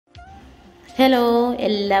Hello,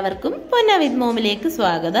 എല്ലാവർക്കും പൊന്ന വിത്ത് മോമിലേക്ക്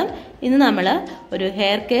സ്വാഗതം. ഇന്ന് നമ്മൾ ഒരു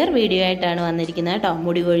ഹെയർ കെയർ വീഡിയോ ആയിട്ടാണ് വന്നിരിക്കുന്നത് കേട്ടോ.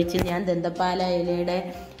 മുടി കൊഴിച്ച് ഞാൻ ദന്തപ്പാല ഇലയുടെ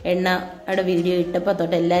എണ്ണയുടെ വീഡിയോ ഇട്ടപ്പോൾ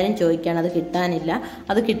തൊട്ട് എല്ലാവരും ചോദിക്കുകയാണ്, അത് കിട്ടാനില്ല.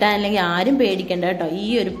 അത് കിട്ടാനില്ലെങ്കിൽ ആരും പേടിക്കേണ്ട കേട്ടോ. ഈ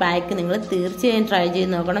ഒരു പാക്ക് നിങ്ങൾ തീർച്ചയായും ട്രൈ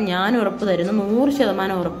ചെയ്ത് നോക്കണം. ഞാൻ ഉറപ്പ് തരുന്നു,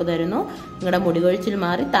 100% ഉറപ്പ് തരുന്നു. നിങ്ങളുടെ മുടി കൊഴിച്ചിൽ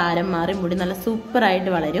മാറി, താരം മാറി, മുടി നല്ല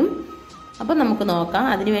സൂപ്പറായിട്ട് വളരും. അപ്പം നമുക്ക് നോക്കാം.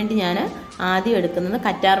 അതിനുവേണ്ടി ഞാൻ ആദ്യം എടുക്കുന്നത്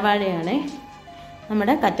കറ്റാർവാഴയാണ്.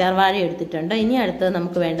 നമ്മുടെ കറ്റാർവാഴ എടുത്തിട്ടുണ്ട്. ഇനി അടുത്തത്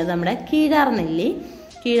നമുക്ക് വേണ്ടത് നമ്മുടെ കീഴാർനെല്ലി.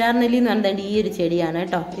 കീഴാർനെല്ലി എന്ന് പറയുന്നത് ഈ ഒരു ചെടിയാണ്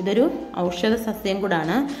കേട്ടോ. ഇതൊരു ഔഷധ സസ്യം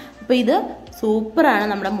കൂടാണ്. അപ്പോൾ ഇത് സൂപ്പറാണ്.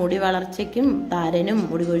 നമ്മുടെ മുടി വളർച്ചയ്ക്കും താരനും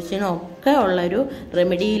മുടി കൊഴിച്ചിനും ഒക്കെ ഉള്ളൊരു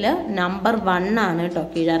റെമഡിയിൽ നമ്പർ 1 ആണ് കേട്ടോ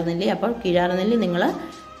കീഴാർനെല്ലി. അപ്പോൾ കീഴാർനെല്ലി നിങ്ങൾ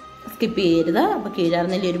സ്കിപ്പ് ചെയ്യരുത്. അപ്പോൾ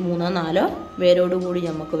കീഴാർനെല്ലി ഒരു 3-4 വേരോടുകൂടി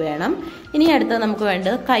നമുക്ക് വേണം. ഇനി അടുത്തത് നമുക്ക്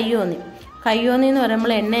വേണ്ടത് കയ്യോന്നി. കയ്യോന്നി എന്ന്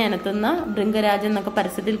പറയുമ്പോൾ എണ്ണ അനത്തുന്ന ഭൃംഗരാജൻ എന്നൊക്കെ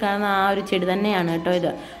പരസ്യത്തിൽ കാണുന്ന ആ ഒരു ചെടി തന്നെയാണ് കേട്ടോ ഇത്.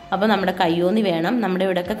 അപ്പോൾ നമ്മുടെ കയ്യോന്നി വേണം. നമ്മുടെ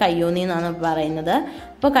ഇവിടെയൊക്കെ കയ്യോന്നി എന്നാണ് പറയുന്നത്.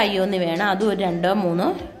 അപ്പോൾ കയ്യോന്നി വേണം. അതും ഒരു 2-3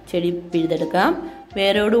 ചെടി പിഴുതെടുക്കാം.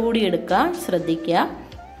 വേരോടുകൂടി എടുക്കുക, ശ്രദ്ധിക്കുക.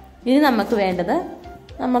 ഇനി നമുക്ക് വേണ്ടത്,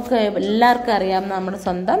 നമുക്ക് എല്ലാവർക്കും അറിയാവുന്ന നമ്മുടെ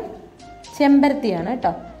സ്വന്തം ചെമ്പരത്തിയാണ്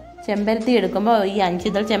കേട്ടോ. ചെമ്പരത്തി എടുക്കുമ്പോൾ ഈ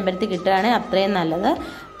 5 ഇതൾ ചെമ്പരത്തി കിട്ടുകയാണെങ്കിൽ അത്രയും നല്ലത്.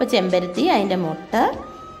 അപ്പോൾ ചെമ്പരത്തി, അതിൻ്റെ മുട്ട,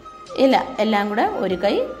 ഇല എല്ലാം കൂടെ ഒരു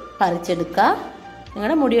കൈ പറിച്ചെടുക്കുക.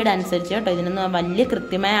 നിങ്ങളുടെ മുടിയുടെ അനുസരിച്ച് കേട്ടോ. ഇതിനൊന്നും വലിയ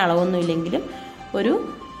കൃത്യമായ അളവൊന്നും ഇല്ലെങ്കിലും ഒരു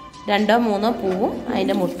 2-3 പൂവും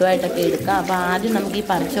അതിൻ്റെ മുട്ടുമായിട്ടൊക്കെ എടുക്കുക. അപ്പോൾ ആദ്യം നമുക്ക് ഈ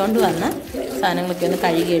പറിച്ചുകൊണ്ട് വന്ന സാധനങ്ങളൊക്കെ ഒന്ന്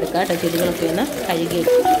കഴുകിയെടുക്കുക കേട്ടോ. ചെടികളൊക്കെ ഒന്ന്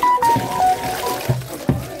കഴുകിയെടുക്കുക.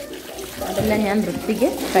 അതെല്ലാം ഞാൻ വൃത്തിക്ക്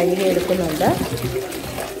കഴുകിയെടുക്കുന്നുണ്ട്.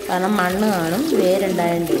 കാരണം മണ്ണ് കാണും,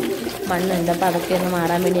 വേരുണ്ടായതുകൊണ്ട് മണ്ണുണ്ട്. അപ്പോൾ അതൊക്കെ ഒന്ന്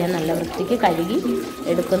മാറാൻ വേണ്ടി ഞാൻ നല്ല വൃത്തിക്ക് കഴുകി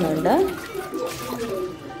എടുക്കുന്നുണ്ട്.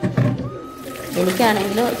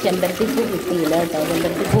 എനിക്കാണെങ്കിലും ചെമ്പരത്തിപ്പൂ കിട്ടിയില്ല കേട്ടോ.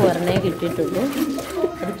 ചെമ്പരത്തിപ്പൂ ഒരെണ്ണേ കിട്ടിയിട്ടുള്ളൂ.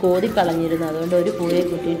 അത് കോതി കളഞ്ഞിരുന്നു. അതുകൊണ്ട് ഒരു പൂവേ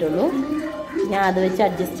കിട്ടിയിട്ടുള്ളൂ. ഞാൻ അത് വെച്ച്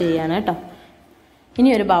അഡ്ജസ്റ്റ് ചെയ്യാണ് കേട്ടോ. ഇനി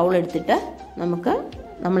ഒരു ബൗൾ എടുത്തിട്ട് നമുക്ക്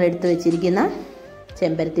നമ്മൾ എടുത്തു വെച്ചിരിക്കുന്ന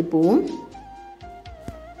ചെമ്പരത്തിപ്പൂവും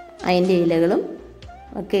അതിൻ്റെ ഇലകളും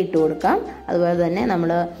ഒക്കെ ഇട്ട് കൊടുക്കാം. അതുപോലെ തന്നെ നമ്മൾ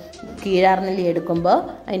കീഴാർനെല്ലി എടുക്കുമ്പോൾ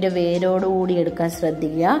അതിൻ്റെ വേരോടുകൂടി എടുക്കാൻ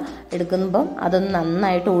ശ്രദ്ധിക്കുക. എടുക്കുമ്പം അതൊന്ന്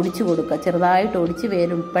നന്നായിട്ട് ഒടിച്ച് കൊടുക്കുക. ചെറുതായിട്ട് ഒടിച്ച്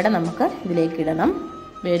വേരുൾപ്പെടെ നമുക്ക് ഇതിലേക്ക് ഇടണം.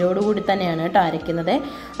 വേരോടുകൂടി തന്നെയാണ് കേട്ടോ അരയ്ക്കുന്നത്.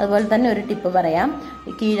 അതുപോലെ തന്നെ ഒരു ടിപ്പ് പറയാം.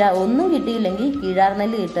 ഒന്നും കിട്ടിയില്ലെങ്കിൽ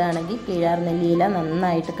കീഴാർനെല്ലി കിട്ടുകയാണെങ്കിൽ കീഴാർനെല്ലിയില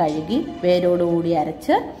നന്നായിട്ട് കഴുകി വേരോടുകൂടി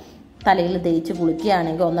അരച്ച് തലയിൽ തേച്ച്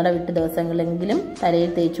കുളിക്കുകയാണെങ്കിൽ 1.5 ദിവസങ്ങളെങ്കിലും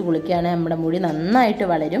തലയിൽ തേച്ച് കുളിക്കുകയാണെങ്കിൽ നമ്മുടെ മുടി നന്നായിട്ട്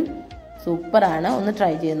വളരും. സൂപ്പറാണ്. ഒന്ന്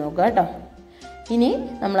ട്രൈ ചെയ്ത് നോക്കുക കേട്ടോ. ഇനി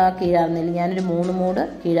നമ്മൾ ആ കീഴാർനെല്ലി, ഞാനൊരു 3 മൂട്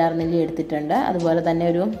കീഴാർനെല്ലി എടുത്തിട്ടുണ്ട്. അതുപോലെ തന്നെ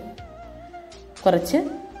ഒരു കുറച്ച്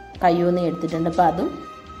കയ്യോന്നി എടുത്തിട്ടുണ്ട്. അപ്പോൾ അതും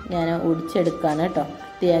ഞാൻ ഒടിച്ചെടുക്കുകയാണ് കേട്ടോ.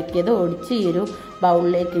 വൃത്തിയാക്കിയത് ഒടിച്ച് ഈ ഒരു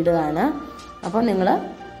ബൗളിലേക്ക് ഇടുകയാണ്. അപ്പോൾ നിങ്ങൾ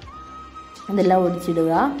ഇതെല്ലാം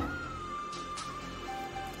ഒടിച്ചിടുക.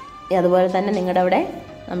 അതുപോലെ തന്നെ നിങ്ങളുടെ അവിടെ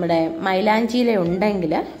നമ്മുടെ മൈലാഞ്ചിയില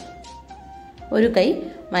ഉണ്ടെങ്കിൽ ഒരു കൈ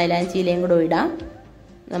മൈലാഞ്ചിയിലയും കൂടെ ഇടാം.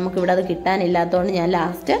 നമുക്കിവിടെ അത് കിട്ടാനില്ലാത്തതുകൊണ്ട് ഞാൻ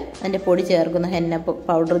ലാസ്റ്റ് അതിൻ്റെ പൊടി ചേർക്കുന്ന ഹെന്ന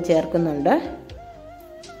പൗഡർ ചേർക്കുന്നുണ്ട്.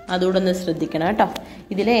 അതുകൂടെ ഒന്ന് ശ്രദ്ധിക്കണം കേട്ടോ.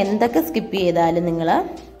 ഇതിൽ എന്തൊക്കെ സ്കിപ്പ് ചെയ്താലും നിങ്ങൾ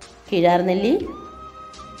കീഴാർനെല്ലി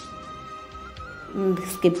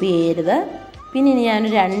സ്കിപ്പ് ചെയ്യരുത്. പിന്നെ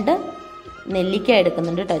ഞാനൊരു 2 നെല്ലിക്ക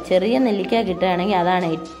എടുക്കുന്നുണ്ട് കേട്ടോ. ചെറിയ നെല്ലിക്ക കിട്ടുകയാണെങ്കിൽ അതാണ്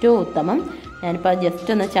ഏറ്റവും ഉത്തമം. ഞാനിപ്പോൾ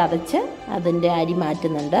ജസ്റ്റ് ഒന്ന് ചതച്ച് അതിൻ്റെ അരി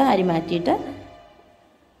മാറ്റുന്നുണ്ട്. അരി മാറ്റിയിട്ട്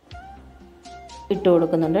ഇട്ട്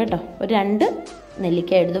കൊടുക്കുന്നുണ്ട് കേട്ടോ. ഒരു 2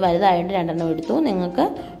 നെല്ലിക്ക എടുത്ത്, വലുതായിട്ട് 2 എടുത്തു. നിങ്ങൾക്ക്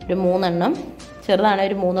ഒരു 3 ചെറുതാണെങ്കിൽ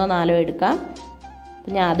ഒരു 3-4 എടുക്കാം.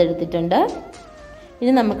 അപ്പം ഞാൻ അതെടുത്തിട്ടുണ്ട്.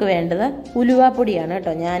 ഇനി നമുക്ക് വേണ്ടത് ഉലുവാപ്പൊടിയാണ്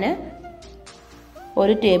കേട്ടോ. ഞാൻ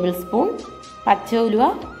 1 ടേബിൾ സ്പൂൺ പച്ച ഉലുവ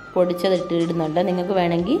പൊടിച്ചത് ഇടുന്നുണ്ട്. നിങ്ങൾക്ക്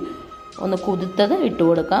വേണമെങ്കിൽ ഒന്ന് കുതിർത്തത് ഇട്ട്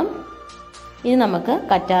കൊടുക്കാം. ഇനി നമുക്ക്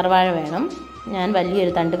കറ്റാർവാഴ വേണം. ഞാൻ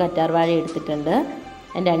വലിയൊരു തണ്ട് കറ്റാർവാഴ എടുത്തിട്ടുണ്ട്.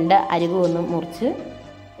 2 അരികു ഒന്ന് മുറിച്ച്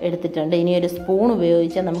എടുത്തിട്ടുണ്ട്. ഇനി ഒരു സ്പൂൺ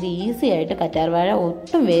ഉപയോഗിച്ചാൽ നമുക്ക് ഈസി ആയിട്ട് കറ്റാർവാഴ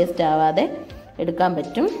ഒട്ടും വേസ്റ്റ് ആവാതെ എടുക്കാൻ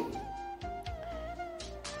പറ്റും.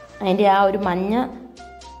 അതിൻ്റെ ആ ഒരു മഞ്ഞ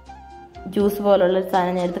ജ്യൂസ് പോലുള്ളൊരു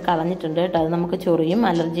സാധനം ഞാൻ എടുത്ത് കളഞ്ഞിട്ടുണ്ട് കേട്ടോ. അത് നമുക്ക് ചൊറിയും,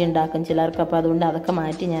 അലർജി ഉണ്ടാക്കും ചിലർക്ക്. അപ്പോൾ അതുകൊണ്ട് അതൊക്കെ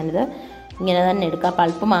മാറ്റി ഞാനിത് ഇങ്ങനെ തന്നെ എടുക്കാം.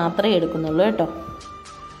 പൾപ്പ് മാത്രമേ എടുക്കുന്നുള്ളൂ കേട്ടോ.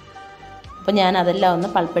 അപ്പോൾ ഞാൻ അതെല്ലാം ഒന്ന്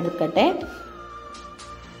പൾപ്പ് എടുക്കട്ടെ.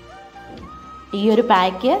 ഈ ഒരു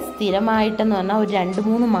പാക്ക് സ്ഥിരമായിട്ടെന്ന് പറഞ്ഞാൽ ഒരു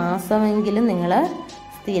 2-3 മാസമെങ്കിലും നിങ്ങൾ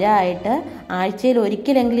സ്ഥിരമായിട്ട് ആഴ്ചയിൽ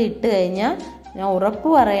ഒരിക്കലെങ്കിലും ഇട്ട് കഴിഞ്ഞാൽ ഞാൻ ഉറപ്പ്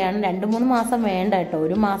പറയാണ്, 2-3 മാസം വേണ്ട കേട്ടോ.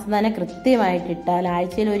 1 മാസം തന്നെ കൃത്യമായിട്ട് ഇട്ടാൽ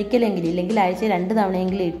ആഴ്ചയിൽ ഒരിക്കലെങ്കിലും, ഇല്ലെങ്കിൽ ആഴ്ചയിൽ 2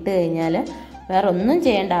 തവണയെങ്കിലും ഇട്ട് കഴിഞ്ഞാൽ വേറെ ഒന്നും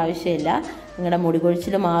ചെയ്യേണ്ട ആവശ്യമില്ല. നിങ്ങളുടെ മുടി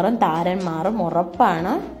കൊഴിച്ചിൽ മാറും, താരൻ മാറും,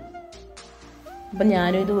 ഉറപ്പാണ്. അപ്പം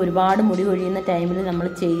ഞാനിത് ഒരുപാട് മുടി കൊഴിയുന്ന ടൈമിൽ നമ്മൾ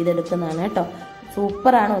ചെയ്തെടുക്കുന്നതാണ് കേട്ടോ.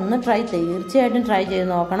 സൂപ്പറാണ്. ഒന്ന് തീർച്ചയായിട്ടും ട്രൈ ചെയ്ത്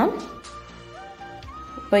നോക്കണം.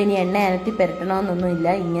 അപ്പോൾ ഇനി എണ്ണ അനത്തി പുരട്ടണമെന്നൊന്നുമില്ല.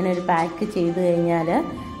 ഇങ്ങനെ ഒരു പാക്ക് ചെയ്ത് കഴിഞ്ഞാൽ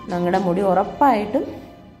നിങ്ങളുടെ മുടി ഉറപ്പായിട്ടും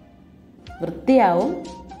വൃത്തിയാവും,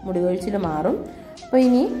 മുടി കൊഴിച്ചിൽ മാറും. അപ്പോൾ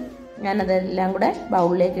ഇനി ഞാനതെല്ലാം കൂടെ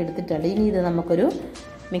ബൗളിലേക്ക് എടുത്തിട്ടുണ്ട്. ഇനി ഇത് നമുക്കൊരു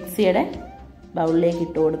മിക്സിയുടെ ബൗളിലേക്ക്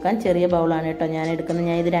ഇട്ട് കൊടുക്കാം. ചെറിയ ബൗളാണ് കേട്ടോ ഞാൻ എടുക്കുന്നത്.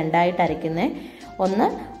 ഞാൻ ഇത് രണ്ടായിട്ട് അരയ്ക്കുന്നത്. ഒന്ന്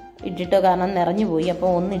ഇട്ടിട്ടോ, കാരണം നിറഞ്ഞു പോയി.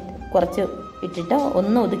 അപ്പോൾ ഒന്ന് കുറച്ച് ഇട്ടിട്ട്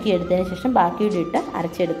ഒന്ന് ഒതുക്കിയെടുത്തതിന് ശേഷം ബാക്കിയുടെ ഇട്ട്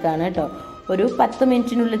അരച്ചെടുക്കുകയാണ് കേട്ടോ. ഒരു 10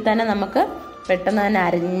 മിനിറ്റിനുള്ളിൽ തന്നെ നമുക്ക് പെട്ടെന്ന് തന്നെ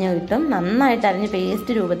അരഞ്ഞ് കിട്ടും. നന്നായിട്ട് അരഞ്ഞ്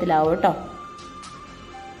പേസ്റ്റ് രൂപത്തിലാവും കേട്ടോ.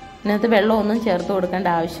 ഇതിനകത്ത് വെള്ളമൊന്നും ചേർത്ത് കൊടുക്കേണ്ട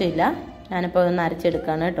ആവശ്യമില്ല. ഞാനിപ്പോൾ ഒന്ന്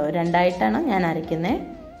അരച്ചെടുക്കുകയാണ് കേട്ടോ. രണ്ടായിട്ടാണ് ഞാൻ അരയ്ക്കുന്നത്.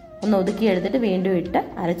 ഒന്ന് ഒതുക്കിയെടുത്തിട്ട് വീണ്ടും ഇട്ട്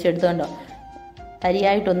അരച്ചെടുത്തുകൊണ്ടോ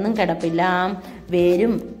തരിയായിട്ടൊന്നും കിടപ്പില്ല. ആ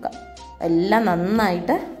വേരും എല്ലാം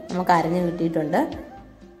നന്നായിട്ട് നമുക്ക് അരഞ്ഞ് കിട്ടിയിട്ടുണ്ട്.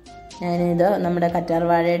 ഞാനിത് നമ്മുടെ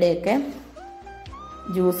കറ്റാർവാഴയുടെയൊക്കെ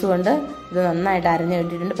ജ്യൂസ് കൊണ്ട് ഇത് നന്നായിട്ട് അരഞ്ഞ്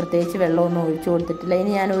കിട്ടിയിട്ടുണ്ട്. പ്രത്യേകിച്ച് വെള്ളമൊന്നും ഒഴിച്ചു കൊടുത്തിട്ടില്ല.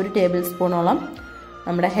 ഇനി ഞാൻ 1 ടേബിൾ സ്പൂണോളം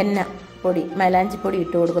നമ്മുടെ ഹെന്ന പൊടി, മൈലാഞ്ചി പൊടി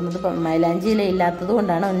ഇട്ട് കൊടുക്കുന്നത്. ഇപ്പം മൈലാഞ്ചി ഇല ഇല്ലാത്തത്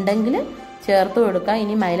കൊണ്ടാണ്, ഉണ്ടെങ്കിൽ ചേർത്ത് കൊടുക്കാം.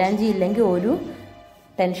 ഇനി മൈലാഞ്ചി ഇല്ലെങ്കിൽ ഒരു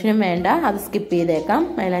ടെൻഷനും വേണ്ട, അത് സ്കിപ്പ് ചെയ്തേക്കാം.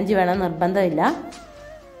 മൈലാഞ്ചി വേണം നിർബന്ധമില്ല.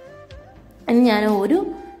 ഇനി ഞാൻ 1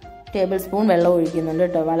 ടേബിൾ സ്പൂൺ വെള്ളം ഒഴിക്കുന്നുണ്ട്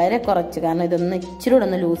കേട്ടോ. വളരെ കുറച്ച്, കാരണം ഇതൊന്ന് ഇച്ചിരി കൂടെ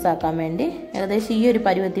ഒന്ന് ലൂസാക്കാൻ വേണ്ടി. ഏകദേശം ഈ ഒരു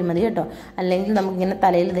പരുവത്തി മതി കേട്ടോ. അല്ലെങ്കിൽ നമുക്കിങ്ങനെ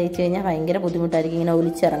തലയിൽ തേച്ച് കഴിഞ്ഞാൽ ഭയങ്കര ബുദ്ധിമുട്ടായിരിക്കും, ഇങ്ങനെ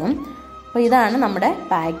ഒലിച്ചിറങ്ങും. അപ്പോൾ ഇതാണ് നമ്മുടെ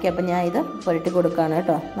പാക്ക്. അപ്പം ഞാൻ ഇത് പുരട്ടി കൊടുക്കുകയാണ്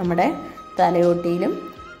കേട്ടോ. നമ്മുടെ തലയോട്ടിയിലും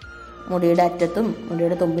മുടിയുടെ അറ്റത്തും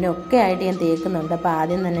മുടിയുടെ തുമ്പിനും ഒക്കെ ആയിട്ട് ഞാൻ തേക്കുന്നുണ്ട്. അപ്പോൾ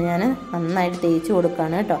ആദ്യം തന്നെ ഞാൻ നന്നായിട്ട് തേച്ച്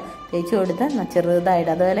കൊടുക്കുകയാണ് കേട്ടോ. തേച്ച് കൊടുത്ത്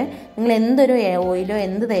ചെറുതായിട്ട്, അതുപോലെ നിങ്ങൾ എന്തൊരു ഓയിലോ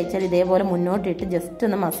എന്ത് തേച്ചാലും ഇതേപോലെ മുന്നോട്ടിട്ട് ജസ്റ്റ്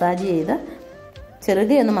ഒന്ന് മസാജ് ചെയ്ത്,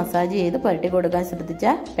 ചെറുതെ ഒന്ന് മസാജ് ചെയ്ത് പുരട്ടി കൊടുക്കാൻ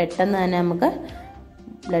ശ്രദ്ധിച്ചാൽ പെട്ടെന്ന് തന്നെ നമുക്ക്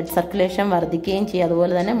ബ്ലഡ് സർക്കുലേഷൻ വർദ്ധിക്കുകയും ചെയ്യും.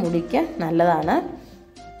 അതുപോലെ തന്നെ മുടിക്ക് നല്ലതാണ്.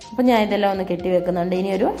 അപ്പോൾ ഞാൻ ഇതെല്ലാം ഒന്ന് കെട്ടി വെക്കുന്നുണ്ട്.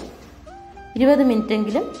 ഇനി ഒരു 20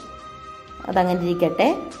 മിനിറ്റെങ്കിലും അതങ്ങനെ ഇരിക്കട്ടെ.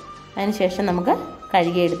 അതിനുശേഷം നമുക്ക്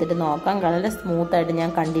കഴുകിയെടുത്തിട്ട് നോക്കാം. വളരെ സ്മൂത്തായിട്ട്, ഞാൻ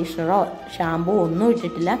കണ്ടീഷണറോ ഷാമ്പൂ ഒന്നും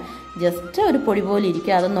ഇട്ടിട്ടില്ല. ജസ്റ്റ് ഒരു പൊടി പോലെ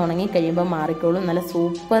ഇരിക്കുക. അതൊന്ന് ഉണങ്ങി കഴിയുമ്പോൾ മാറിക്കോളും. നല്ല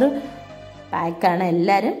സൂപ്പർ പാക്കാണ്.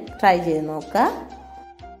 എല്ലാവരും ട്രൈ ചെയ്ത് നോക്കുക.